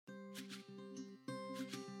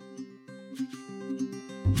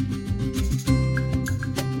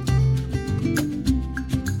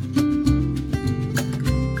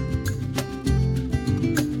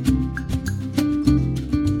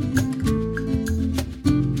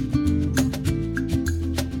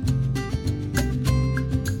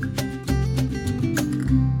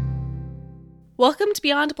Welcome to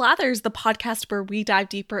Beyond Blathers, the podcast where we dive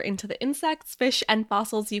deeper into the insects, fish, and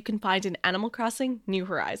fossils you can find in Animal Crossing: New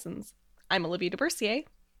Horizons. I'm Olivia DeBercier.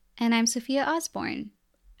 And I'm Sophia Osborne.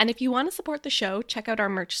 And if you want to support the show, check out our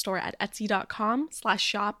merch store at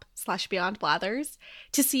etsy.com/shop/beyondblathers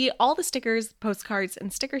to see all the stickers, postcards,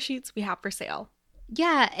 and sticker sheets we have for sale.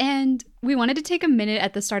 Yeah, and we wanted to take a minute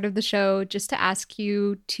at the start of the show just to ask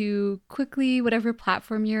you to quickly, whatever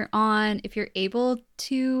platform you're on, if you're able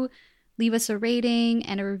to leave us a rating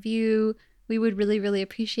and a review. We would really, really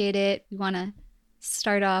appreciate it. We want to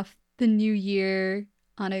start off the new year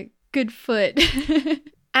on a good foot.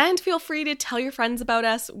 And feel free to tell your friends about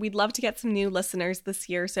us. We'd love to get some new listeners this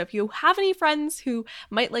year. So if you have any friends who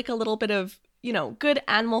might like a little bit of, good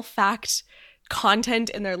animal fact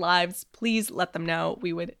content in their lives, please let them know.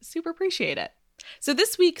 We would super appreciate it. So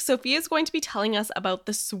this week, Sophia is going to be telling us about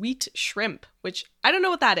the sweet shrimp, which I don't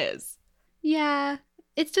know what that is. Yeah,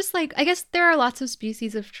 it's just like, I guess there are lots of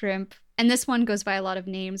species of shrimp, and this one goes by a lot of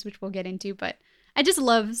names, which we'll get into, but I just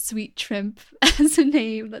love sweet shrimp as a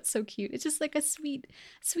name. That's so cute. It's just like a sweet,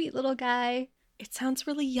 sweet little guy. It sounds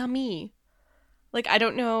really yummy. Like, I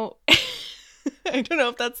don't know. I don't know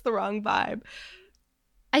if that's the wrong vibe.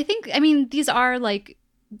 These are like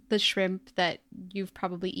the shrimp that you've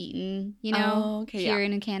probably eaten, here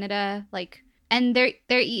in Canada. Like, and they're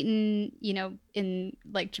eaten, in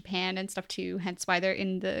like Japan and stuff too, hence why they're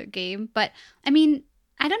in the game. But I don't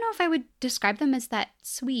know if I would describe them as that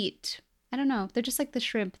sweet. I don't know. They're just like the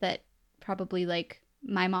shrimp that probably like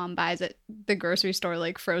my mom buys at the grocery store,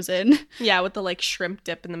 like frozen. Yeah, with the like shrimp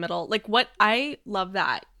dip in the middle. Like I love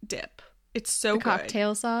that dip. It's so good.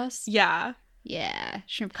 Cocktail sauce. Yeah. Yeah.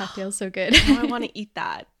 Shrimp cocktail's so good. Now I want to eat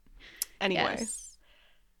that. Anyway. Yes.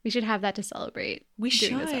 We should have that to celebrate. We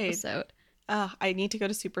should. This episode. I need to go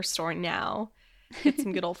to Superstore now. Get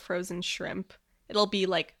some good old frozen shrimp. It'll be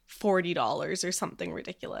like $40 or something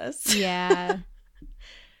ridiculous. Yeah.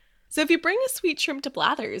 So if you bring a sweet shrimp to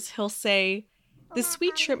Blathers, he'll say, "The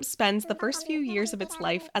sweet shrimp spends the first few years of its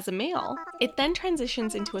life as a male. It then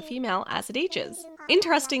transitions into a female as it ages.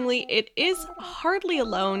 Interestingly, it is hardly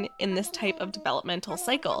alone in this type of developmental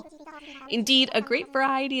cycle. Indeed, a great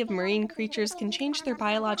variety of marine creatures can change their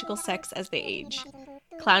biological sex as they age.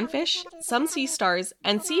 Clownfish, some sea stars,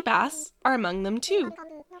 and sea bass are among them too.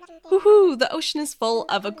 Hoo-hoo, the ocean is full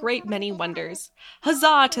of a great many wonders.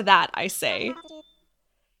 Huzzah to that, I say."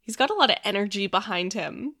 He's got a lot of energy behind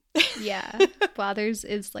him. Yeah. Blathers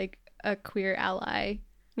is like a queer ally.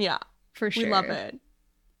 Yeah. For sure. We love it.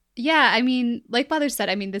 Yeah, like Blathers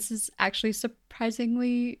said, this is actually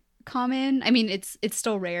surprisingly common. It's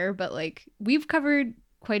still rare, but like we've covered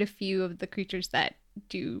quite a few of the creatures that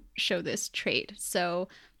do show this trait. So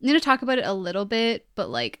I'm going to talk about it a little bit, but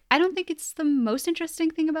like I don't think it's the most interesting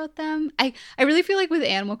thing about them. I really feel like with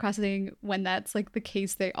Animal Crossing, when that's like the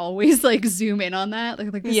case, they always like zoom in on that.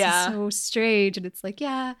 Like this is so strange. And it's like,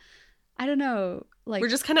 yeah, I don't know. Like we're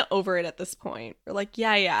just kind of over it at this point. We're like,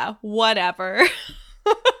 yeah, whatever.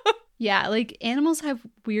 Yeah, like animals have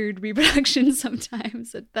weird reproduction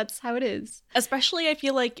sometimes. That's how it is. Especially I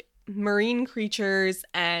feel like marine creatures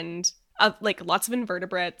and like lots of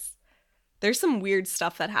invertebrates. There's some weird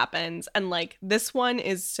stuff that happens, and like this one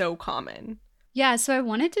is so common. Yeah, so I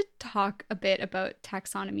wanted to talk a bit about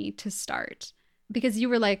taxonomy to start, because you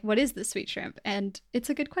were like, what is the sweet shrimp? And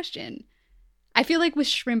it's a good question. I feel like with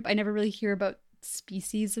shrimp, I never really hear about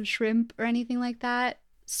species of shrimp or anything like that.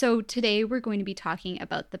 So today we're going to be talking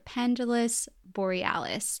about the Pandalus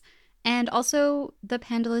borealis and also the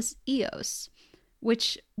Pandalus eos,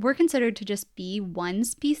 which were considered to just be one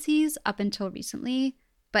species up until recently,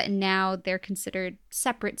 but now they're considered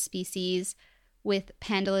separate species, with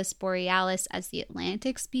Pandalus borealis as the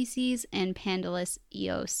Atlantic species and Pandalus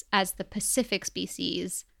eos as the Pacific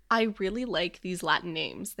species. I really like these Latin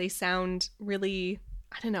names. They sound really,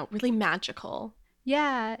 really magical.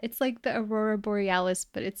 Yeah, it's like the Aurora borealis,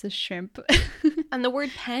 but it's a shrimp. And the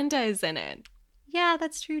word panda is in it. Yeah,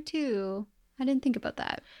 that's true too. I didn't think about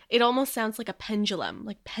that. It almost sounds like a pendulum.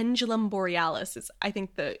 Like pendulum borealis is, I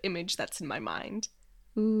think, the image that's in my mind.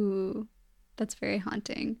 Ooh, that's very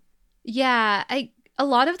haunting. Yeah, a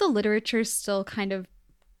lot of the literature still kind of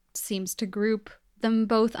seems to group them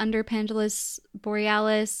both under Pandalus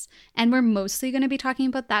borealis, and we're mostly going to be talking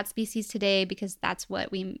about that species today because that's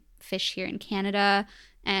what we fish here in Canada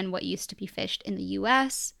and what used to be fished in the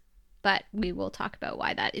US, but we will talk about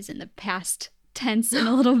why that is in the past tense in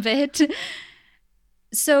a little bit.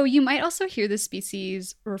 So you might also hear this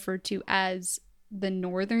species referred to as the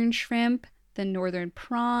northern shrimp, the northern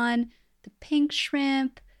prawn, the pink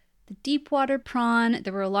shrimp, the deep water prawn.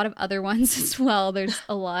 There were a lot of other ones as well. There's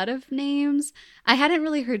a lot of names. I hadn't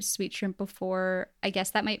really heard sweet shrimp before. I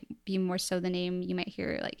guess that might be more so the name you might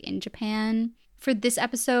hear like in Japan. For this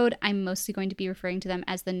episode, I'm mostly going to be referring to them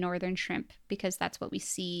as the northern shrimp because that's what we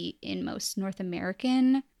see in most North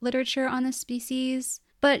American literature on this species.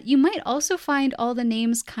 But you might also find all the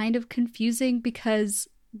names kind of confusing because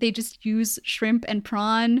they just use shrimp and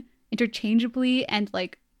prawn interchangeably, and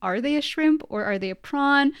like, are they a shrimp or are they a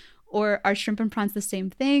prawn, or are shrimp and prawns the same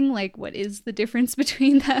thing? Like, what is the difference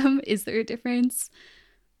between them? Is there a difference?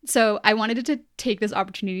 So I wanted to take this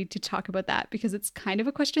opportunity to talk about that because it's kind of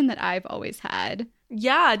a question that I've always had.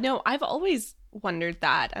 Yeah, no, I've always wondered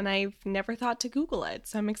that, and I've never thought to Google it.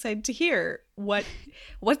 So I'm excited to hear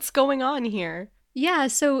what's going on here. Yeah,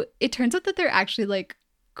 so it turns out that they're actually like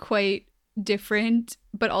quite different,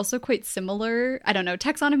 but also quite similar. I don't know,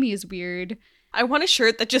 taxonomy is weird. I want a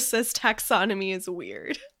shirt that just says taxonomy is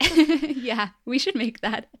weird. Yeah, we should make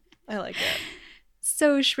that. I like it.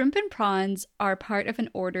 So shrimp and prawns are part of an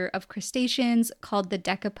order of crustaceans called the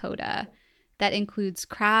Decapoda that includes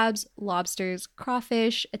crabs, lobsters,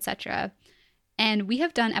 crawfish, etc. And we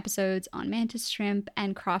have done episodes on mantis shrimp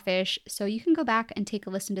and crawfish, so you can go back and take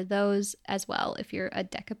a listen to those as well if you're a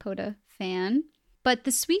Decapoda fan. But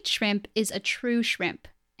the sweet shrimp is a true shrimp,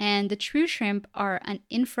 and the true shrimp are an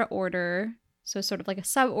infraorder, so sort of like a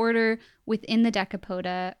suborder within the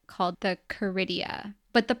Decapoda called the Caridia.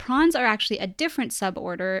 But the prawns are actually a different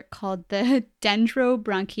suborder called the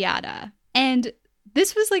Dendrobranchiata. And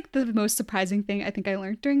this was like the most surprising thing I think I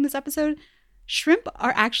learned during this episode. Shrimp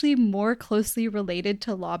are actually more closely related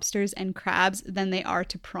to lobsters and crabs than they are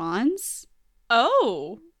to prawns.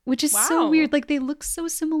 Oh, which is so weird. Like, they look so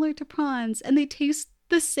similar to prawns and they taste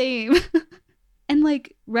the same. And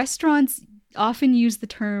like, restaurants often use the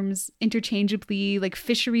terms interchangeably, like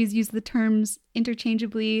fisheries use the terms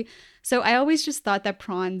interchangeably. So I always just thought that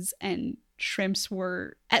prawns and shrimps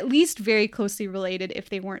were at least very closely related if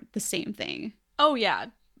they weren't the same thing. Oh yeah,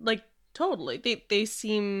 like totally. They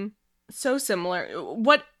seem so similar.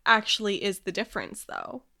 What actually is the difference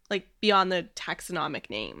though? Like beyond the taxonomic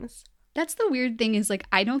names? That's the weird thing is like,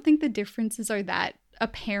 I don't think the differences are that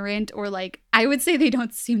apparent, or like, I would say they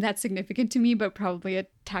don't seem that significant to me, but probably a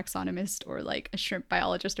taxonomist or like a shrimp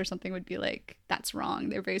biologist or something would be like, that's wrong.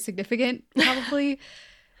 They're very significant, probably.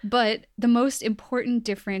 But the most important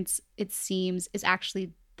difference, it seems, is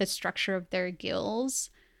actually the structure of their gills.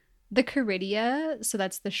 The Caridia, so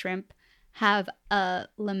that's the shrimp, have a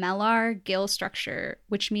lamellar gill structure,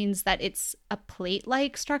 which means that it's a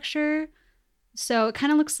plate-like structure. So it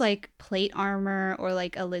kind of looks like plate armor or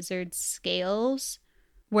like a lizard's scales,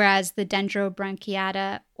 whereas the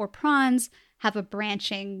Dendrobranchiata or prawns have a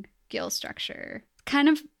branching gill structure. Kind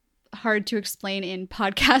of hard to explain in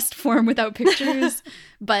podcast form without pictures,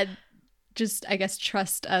 but just, I guess,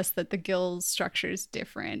 trust us that the gill structure is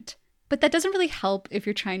different. But that doesn't really help if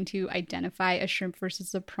you're trying to identify a shrimp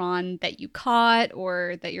versus a prawn that you caught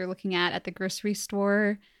or that you're looking at the grocery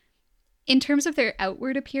store. In terms of their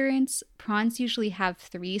outward appearance, prawns usually have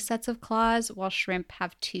 3 sets of claws, while shrimp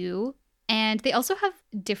have 2. And they also have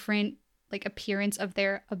different like appearance of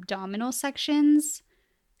their abdominal sections.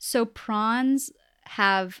 So prawns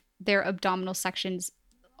have their abdominal sections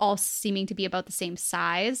all seeming to be about the same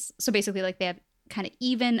size. So basically, like, they have kind of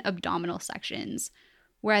even abdominal sections,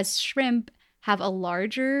 whereas shrimp have a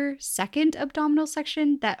larger second abdominal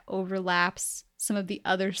section that overlaps some of the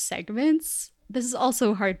other segments. This is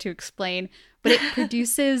also hard to explain, but it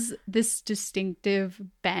produces this distinctive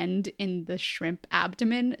bend in the shrimp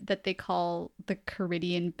abdomen that they call the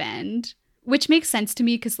Caridian bend, which makes sense to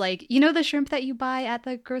me because, like, you know the shrimp that you buy at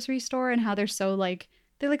the grocery store and how they're so, like,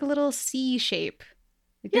 they're like a little C shape.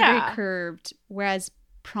 Like, they're very curved, whereas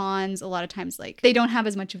prawns, a lot of times, like, they don't have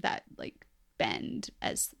as much of that, like, bend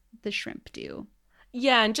as the shrimp do.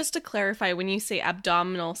 Yeah, and just to clarify, when you say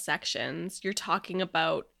abdominal sections, you're talking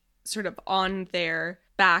about sort of on their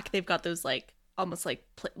back, they've got those like almost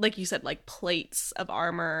like you said, like plates of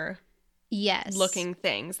armor, yes, looking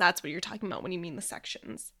things. That's what you're talking about when you mean the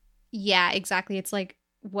sections. Yeah, exactly. It's like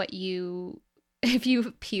what if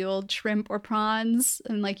you peeled shrimp or prawns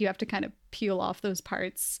and like you have to kind of peel off those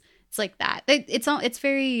parts. It's like that. It's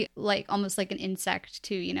very like almost like an insect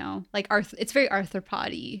too, you know, like it's very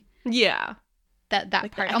arthropod-y. Yeah, that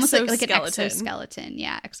like part almost like an exoskeleton.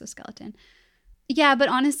 Yeah, exoskeleton. Yeah, but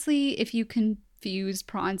honestly, if you confuse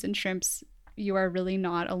prawns and shrimps, you are really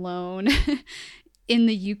not alone. In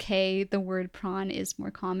the UK, the word prawn is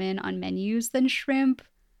more common on menus than shrimp,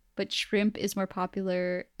 but shrimp is more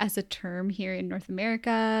popular as a term here in North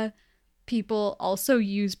America. People also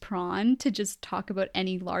use prawn to just talk about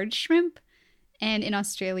any large shrimp. And in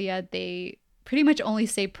Australia, they pretty much only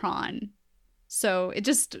say prawn. So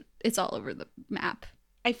it's all over the map.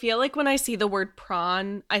 I feel like when I see the word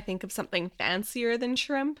prawn, I think of something fancier than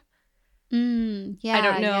shrimp. Yeah. I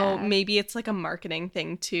don't know. Yeah. Maybe it's like a marketing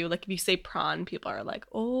thing too. Like if you say prawn, people are like,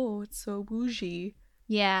 oh, it's so bougie.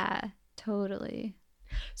 Yeah, totally.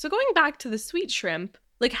 So going back to the sweet shrimp,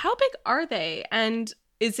 like how big are they? And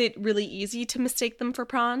is it really easy to mistake them for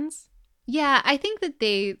prawns? Yeah, I think that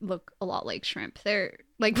they look a lot like shrimp. They're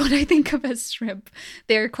like what I think of as shrimp.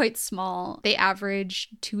 They're quite small. They average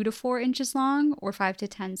 2 to 4 inches long or 5 to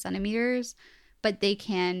 10 centimeters, but they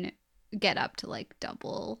can get up to like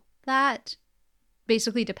double that,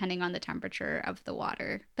 basically depending on the temperature of the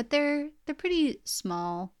water. But they're pretty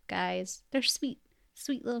small guys. They're sweet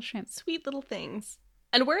little shrimp. Sweet little things.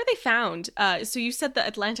 And where are they found? So you said the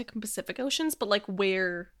Atlantic and Pacific Oceans, but like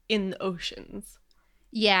where in the oceans?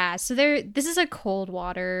 Yeah, so this is a cold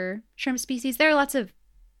water shrimp species. There are lots of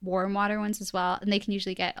warm water ones as well, and they can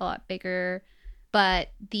usually get a lot bigger. But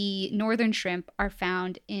the northern shrimp are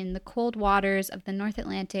found in the cold waters of the North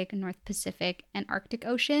Atlantic, North Pacific, and Arctic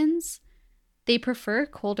Oceans. They prefer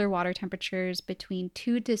colder water temperatures between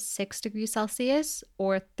 2 to 6 degrees Celsius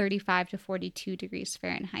or 35 to 42 degrees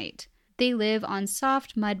Fahrenheit. They live on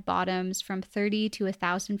soft mud bottoms from 30 to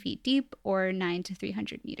 1,000 feet deep or 9 to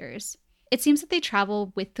 300 meters. It seems that they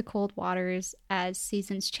travel with the cold waters as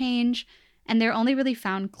seasons change, and they're only really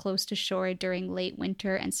found close to shore during late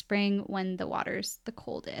winter and spring when the water's the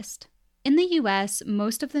coldest. In the US,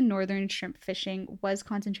 most of the northern shrimp fishing was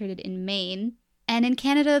concentrated in Maine, and in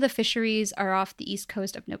Canada, the fisheries are off the east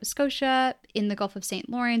coast of Nova Scotia, in the Gulf of St.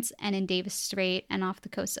 Lawrence, and in Davis Strait, and off the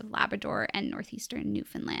coasts of Labrador and northeastern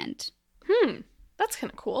Newfoundland. That's kind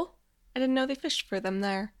of cool. I didn't know they fished for them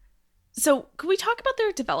there. So, could we talk about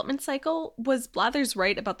their development cycle? Was Blathers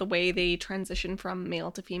right about the way they transition from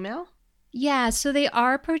male to female? Yeah, so they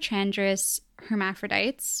are protandrous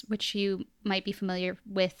hermaphrodites, which you might be familiar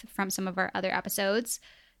with from some of our other episodes.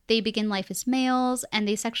 They begin life as males, and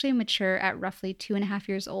they sexually mature at roughly 2.5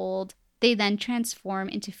 years old. They then transform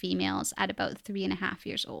into females at about 3.5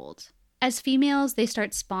 years old. As females, they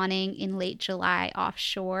start spawning in late July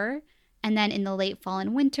offshore, and then in the late fall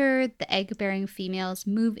and winter, the egg-bearing females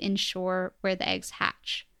move inshore where the eggs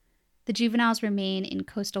hatch. The juveniles remain in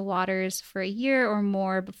coastal waters for a year or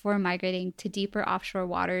more before migrating to deeper offshore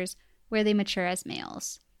waters where they mature as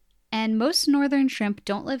males. And most northern shrimp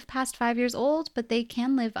don't live past 5 years old, but they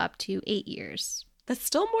can live up to 8 years. That's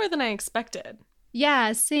still more than I expected.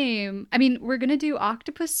 Yeah, same. I mean, we're going to do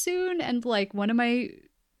octopus soon, and like one of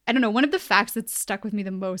the facts that's stuck with me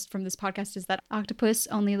the most from this podcast is that octopus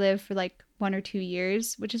only live for like 1 or 2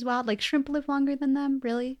 years, which is wild. Like shrimp live longer than them,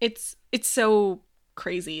 really. It's so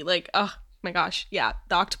crazy. Like, oh my gosh. Yeah,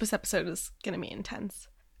 the octopus episode is going to be intense.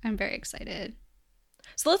 I'm very excited.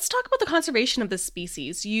 So let's talk about the conservation of this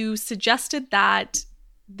species. You suggested that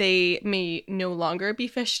they may no longer be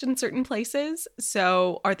fished in certain places.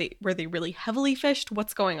 So were they really heavily fished?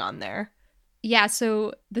 What's going on there? Yeah,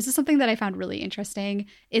 so this is something that I found really interesting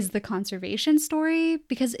is the conservation story,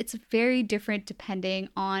 because it's very different depending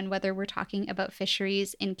on whether we're talking about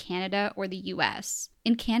fisheries in Canada or the US.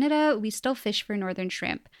 In Canada, we still fish for northern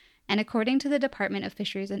shrimp, and according to the Department of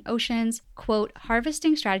Fisheries and Oceans, quote,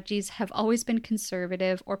 harvesting strategies have always been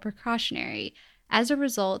conservative or precautionary. As a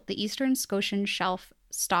result, the eastern Scotian shelf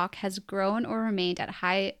stock has grown or remained at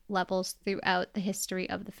high levels throughout the history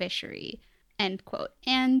of the fishery. End quote.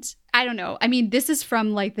 And I don't know. I mean, this is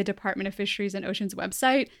from like the Department of Fisheries and Oceans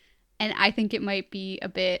website. And I think it might be a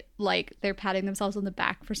bit like they're patting themselves on the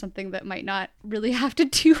back for something that might not really have to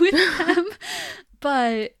do with them.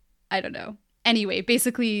 But I don't know. Anyway,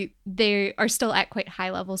 basically, they are still at quite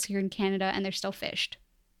high levels here in Canada and they're still fished.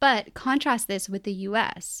 But contrast this with the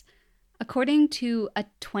US. According to a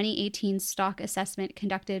 2018 stock assessment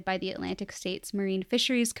conducted by the Atlantic States Marine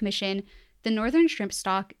Fisheries Commission, the northern shrimp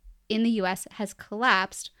stock in the US has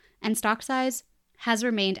collapsed, and stock size has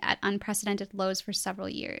remained at unprecedented lows for several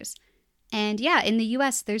years. And yeah, in the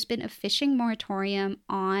US, there's been a fishing moratorium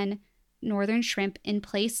on northern shrimp in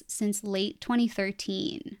place since late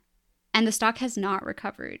 2013. And the stock has not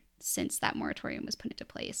recovered since that moratorium was put into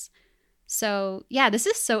place. So yeah, this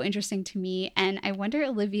is so interesting to me. And I wonder,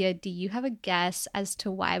 Olivia, do you have a guess as to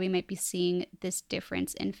why we might be seeing this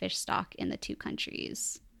difference in fish stock in the two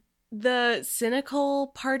countries? The cynical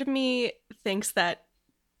part of me thinks that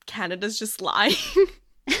Canada's just lying.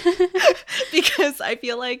 Because I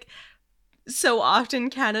feel like so often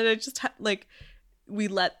Canada just we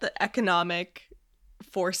let the economic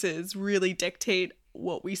forces really dictate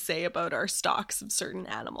what we say about our stocks of certain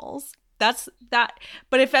animals. That's that.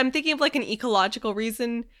 But if I'm thinking of like an ecological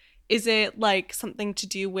reason, Is it like something to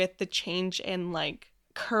do with the change in like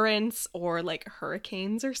currents or like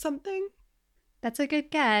hurricanes or something? That's a good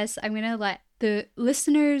guess. I'm going to let the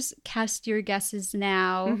listeners cast your guesses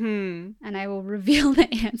now, Mm-hmm. and I will reveal the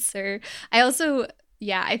answer.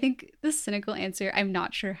 I think the cynical answer, I'm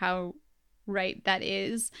not sure how right that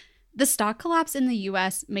is. The stock collapse in the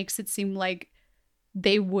US makes it seem like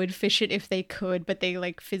they would fish it if they could, but they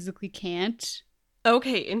like physically can't.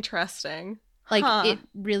 Okay, interesting. Like it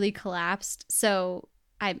really collapsed. So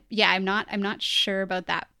I'm not sure about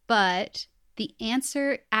that, but the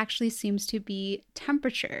answer actually seems to be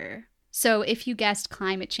temperature. So if you guessed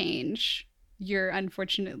climate change, you're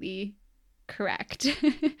unfortunately correct.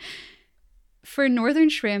 For northern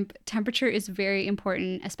shrimp, temperature is very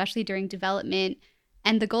important, especially during development.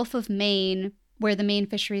 And the Gulf of Maine, where the main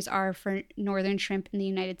fisheries are for northern shrimp in the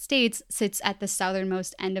United States, sits at the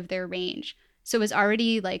southernmost end of their range. So it was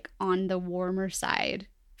already like on the warmer side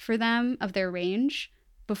for them of their range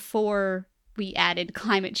before we added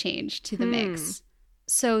climate change to the mix.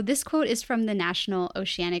 So this quote is from the National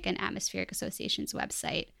Oceanic and Atmospheric Association's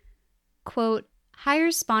website. Quote,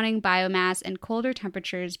 higher spawning biomass and colder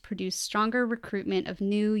temperatures produce stronger recruitment of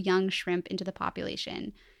new young shrimp into the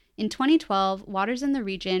population. In 2012, waters in the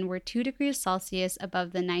region were 2 degrees Celsius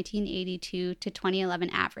above the 1982 to 2011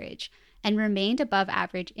 average and remained above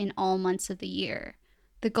average in all months of the year.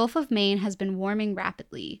 The Gulf of Maine has been warming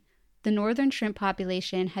rapidly. The northern shrimp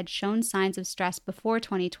population had shown signs of stress before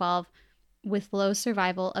 2012, with low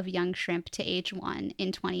survival of young shrimp to age 1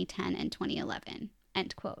 in 2010 and 2011,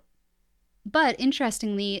 end quote. But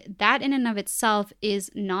interestingly, that in and of itself is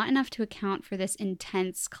not enough to account for this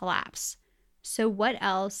intense collapse. So what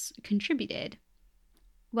else contributed?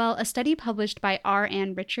 Well, a study published by R.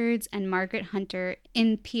 Ann Richards and Margaret Hunter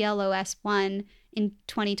in PLOS One in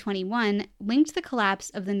 2021 linked the collapse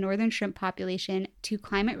of the northern shrimp population to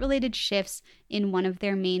climate-related shifts in one of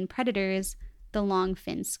their main predators, the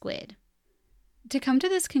longfin squid. To come to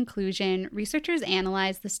this conclusion, researchers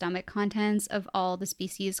analyzed the stomach contents of all the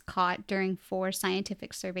species caught during 4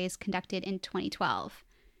 scientific surveys conducted in 2012.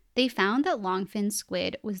 They found that longfin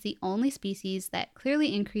squid was the only species that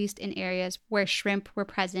clearly increased in areas where shrimp were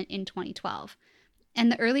present in 2012.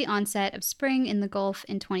 And the early onset of spring in the Gulf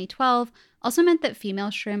in 2012 also meant that female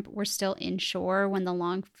shrimp were still inshore when the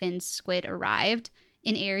longfin squid arrived,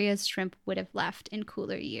 in areas shrimp would have left in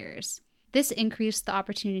cooler years. This increased the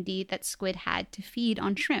opportunity that squid had to feed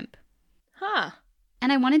on shrimp.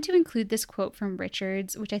 And I wanted to include this quote from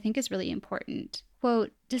Richards, which I think is really important.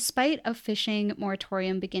 Quote, despite a fishing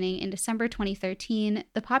moratorium beginning in December 2013,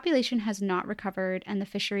 the population has not recovered and the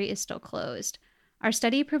fishery is still closed. Our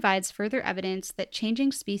study provides further evidence that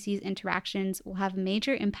changing species interactions will have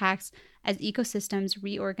major impacts as ecosystems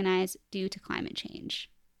reorganize due to climate change.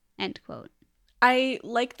 End quote. I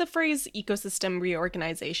like the phrase ecosystem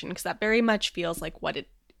reorganization because that very much feels like what it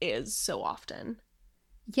is so often.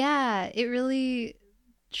 Yeah, it really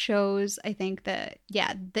shows, I think, the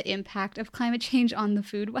impact of climate change on the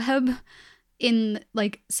food web in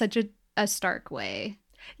like such a stark way.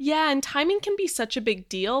 Yeah, and timing can be such a big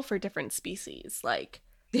deal for different species. Like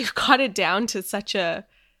they've got it down to such a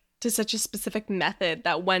specific method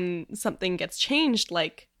that when something gets changed,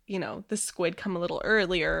 like, you know, the squid come a little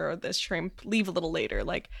earlier or the shrimp leave a little later,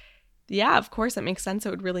 like, yeah, of course it makes sense. It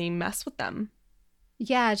would really mess with them.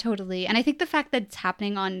 Yeah, totally. And I think the fact that it's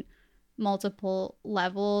happening on multiple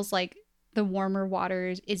levels, like the warmer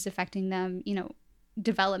waters is affecting them, you know,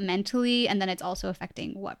 developmentally, and then it's also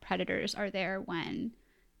affecting what predators are there when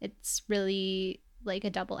it's really like a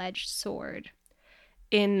double-edged sword.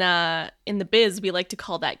 In the biz, we like to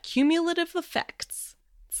call that cumulative effects.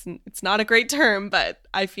 It's not a great term, but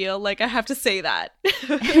I feel like I have to say that.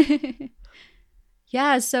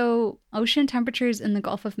 Yeah, so ocean temperatures in the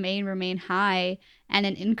Gulf of Maine remain high, and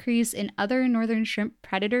an increase in other northern shrimp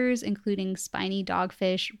predators, including spiny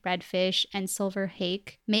dogfish, redfish, and silver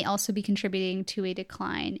hake, may also be contributing to a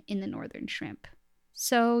decline in the northern shrimp.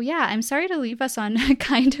 So yeah, I'm sorry to leave us on a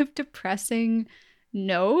kind of depressing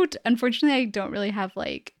note. Unfortunately, I don't really have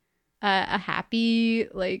like a happy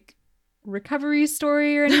like recovery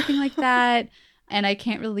story or anything like that. And I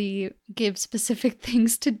can't really give specific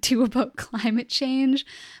things to do about climate change.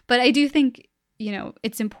 But I do think, you know,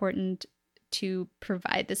 it's important to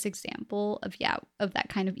provide this example of that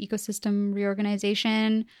kind of ecosystem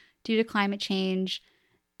reorganization due to climate change.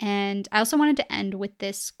 And I also wanted to end with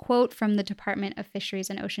this quote from the Department of Fisheries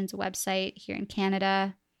and Oceans website here in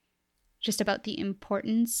Canada, just about the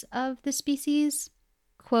importance of the species.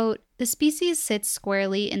 Quote, the species sits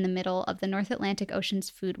squarely in the middle of the North Atlantic Ocean's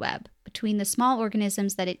food web, between the small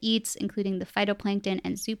organisms that it eats, including the phytoplankton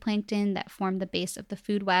and zooplankton that form the base of the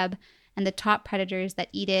food web, and the top predators that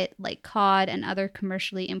eat it, like cod and other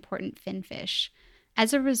commercially important finfish.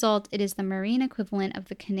 As a result, it is the marine equivalent of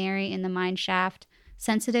the canary in the mine shaft,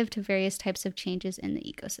 sensitive to various types of changes in the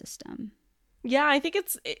ecosystem. Yeah, I think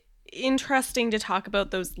it's interesting to talk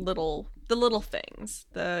about the little things.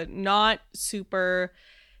 You're not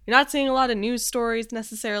seeing a lot of news stories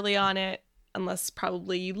necessarily on it, unless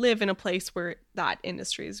probably you live in a place where that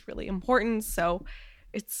industry is really important. So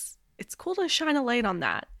it's cool to shine a light on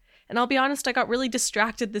that. And I'll be honest, I got really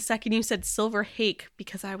distracted the second you said silver hake,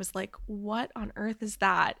 because I was like, what on earth is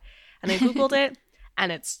that? And I Googled it, and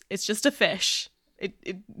it's just a fish.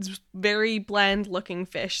 It's very bland looking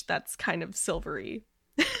fish that's kind of silvery.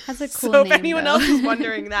 Has a cool so name, if anyone though. else is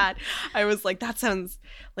wondering that, I was like, that sounds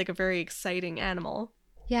like a very exciting animal.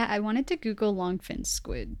 Yeah, I wanted to Google longfin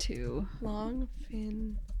squid too.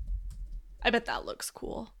 Longfin. I bet that looks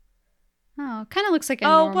cool. Oh, kind of looks like a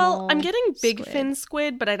normal well, I'm getting big squid. fin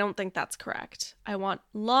squid, but I don't think that's correct. I want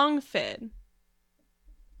long fin.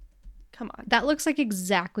 Come on. That looks like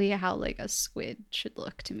exactly how like a squid should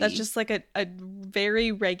look to me. That's just like a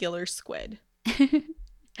very regular squid.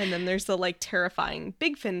 And then there's the like terrifying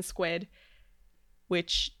big fin squid,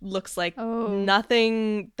 which looks like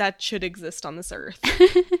nothing that should exist on this earth.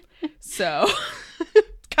 So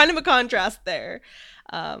kind of a contrast there.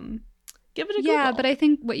 Give it a Google. Yeah, but I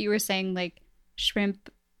think what you were saying, like shrimp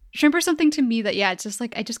are something to me that, yeah, it's just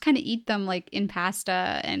like I just kind of eat them like in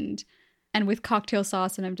pasta and with cocktail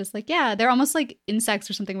sauce, and I'm just like, yeah, they're almost like insects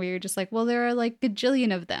or something where you're just like, well, there are like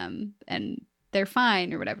gajillion of them and they're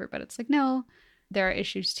fine or whatever. But it's like, no, there are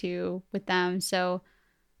issues too with them. So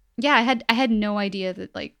yeah, I had no idea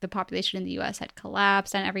that like the population in the US had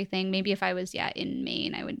collapsed and everything. Maybe if I was in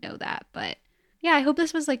Maine, I would know that. But yeah, I hope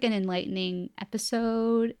this was like an enlightening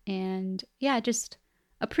episode, and yeah, just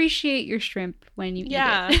appreciate your shrimp when you eat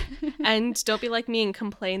it. And don't be like me and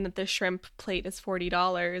complain that the shrimp plate is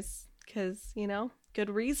 $40 because, good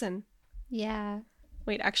reason. Yeah.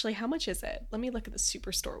 Wait, actually, how much is it? Let me look at the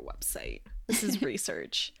Superstore website. This is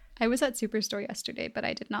research. I was at Superstore yesterday, but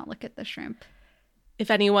I did not look at the shrimp. If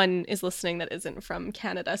anyone is listening that isn't from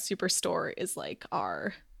Canada, Superstore is like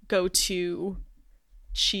our go-to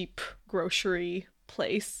cheap grocery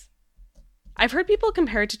place. I've heard people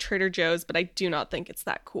compare it to Trader Joe's, but I do not think it's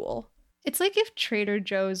that cool. It's like if Trader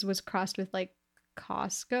Joe's was crossed with like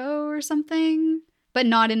Costco or something, but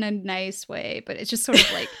not in a nice way. But it's just sort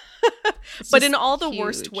of like, but in all the huge.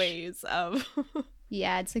 worst ways of.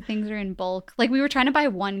 Yeah, it's like things are in bulk. Like we were trying to buy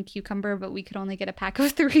one cucumber, but we could only get a pack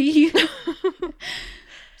of 3.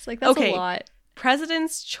 It's like, that's a lot.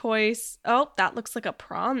 President's Choice. Oh, that looks like a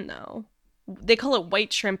prawn though. They call it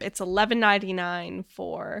white shrimp. It's $11.99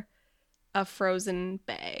 for a frozen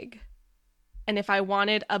bag. And if I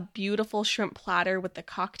wanted a beautiful shrimp platter with the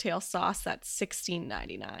cocktail sauce, that's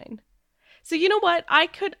 $16.99. So you know what? I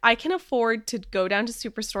can afford to go down to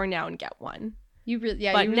Superstore now and get one. You really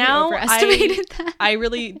now overestimated that. I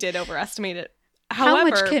really did overestimate it. How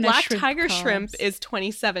much However, can a Black shrimp Tiger cost? shrimp is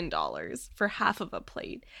 $27 for half of a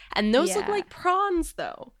plate. And those look like prawns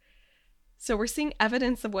though. So we're seeing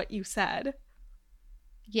evidence of what you said.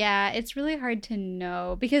 Yeah, it's really hard to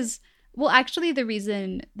know because, well, actually the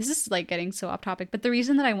reason, this is like getting so off topic, but the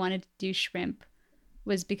reason that I wanted to do shrimp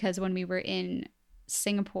was because when we were in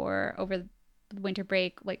Singapore over the winter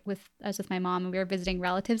break, like with my mom, and we were visiting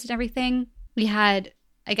relatives and everything, we had,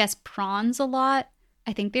 I guess, prawns a lot.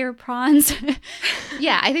 I think they were prawns.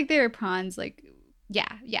 Yeah, I think they were prawns. Like,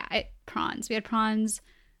 prawns. We had prawns,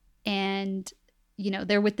 and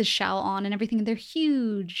they're with the shell on and everything, and they're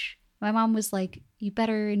huge. My mom was like, you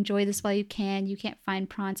better enjoy this while you can. You can't find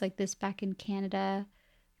prawns like this back in Canada.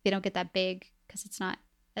 They don't get that big because it's not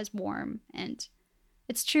as warm. And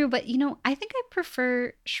it's true. But, I think I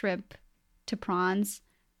prefer shrimp to prawns.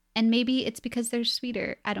 And maybe it's because they're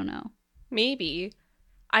sweeter. I don't know. Maybe.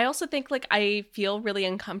 I also think like I feel really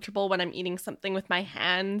uncomfortable when I'm eating something with my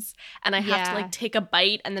hands and I have to like take a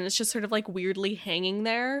bite and then it's just sort of like weirdly hanging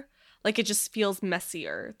there. Like it just feels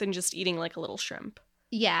messier than just eating like a little shrimp.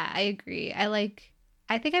 Yeah, I agree.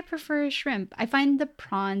 I think I prefer shrimp. I find the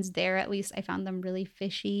prawns there, at least I found them really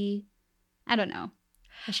fishy. I don't know.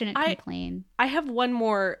 I shouldn't complain. I have one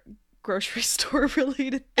more grocery store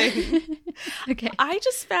related thing. Okay. I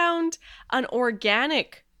just found an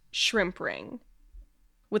organic shrimp ring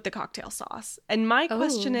with the cocktail sauce. And my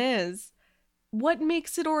question is, what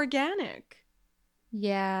makes it organic?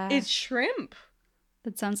 Yeah. It's shrimp.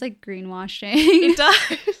 That sounds like greenwashing. It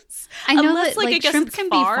does. I know Unless, that like I guess shrimp it's can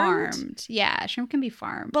farmed. be farmed. Yeah, shrimp can be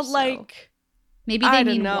farmed. But so like, maybe I they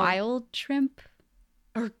don't mean know. wild shrimp.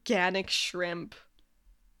 Organic shrimp.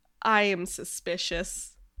 I am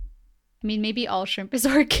suspicious. I mean, maybe all shrimp is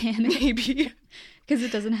organic. Maybe. Because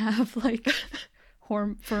it doesn't have, like,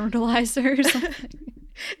 fertilizer or something.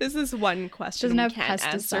 This is one question Doesn't we have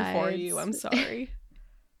can't answer for you. I'm sorry.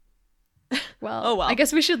 Well, oh well. I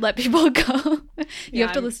guess we should let people go. You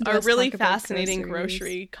have to listen to a us really talk about fascinating groceries.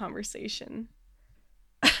 grocery conversation.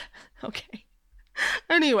 Okay.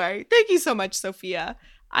 Anyway, thank you so much, Sophia.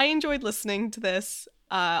 I enjoyed listening to this.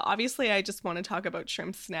 Obviously, I just want to talk about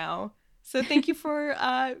shrimps now. So thank you for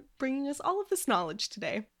bringing us all of this knowledge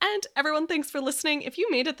today. And everyone, thanks for listening. If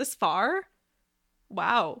you made it this far,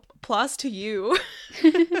 wow, applause to you.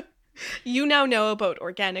 You now know about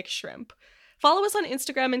organic shrimp. Follow us on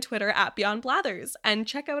Instagram and Twitter at Beyond Blathers, and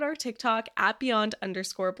check out our TikTok at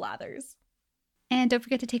Beyond_Blathers. And don't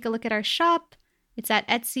forget to take a look at our shop. It's at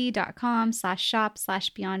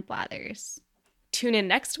etsy.com/shop/beyondblathers. Tune in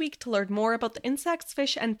next week to learn more about the insects,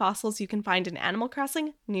 fish, and fossils you can find in Animal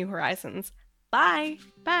Crossing: New Horizons. Bye!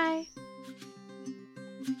 Bye!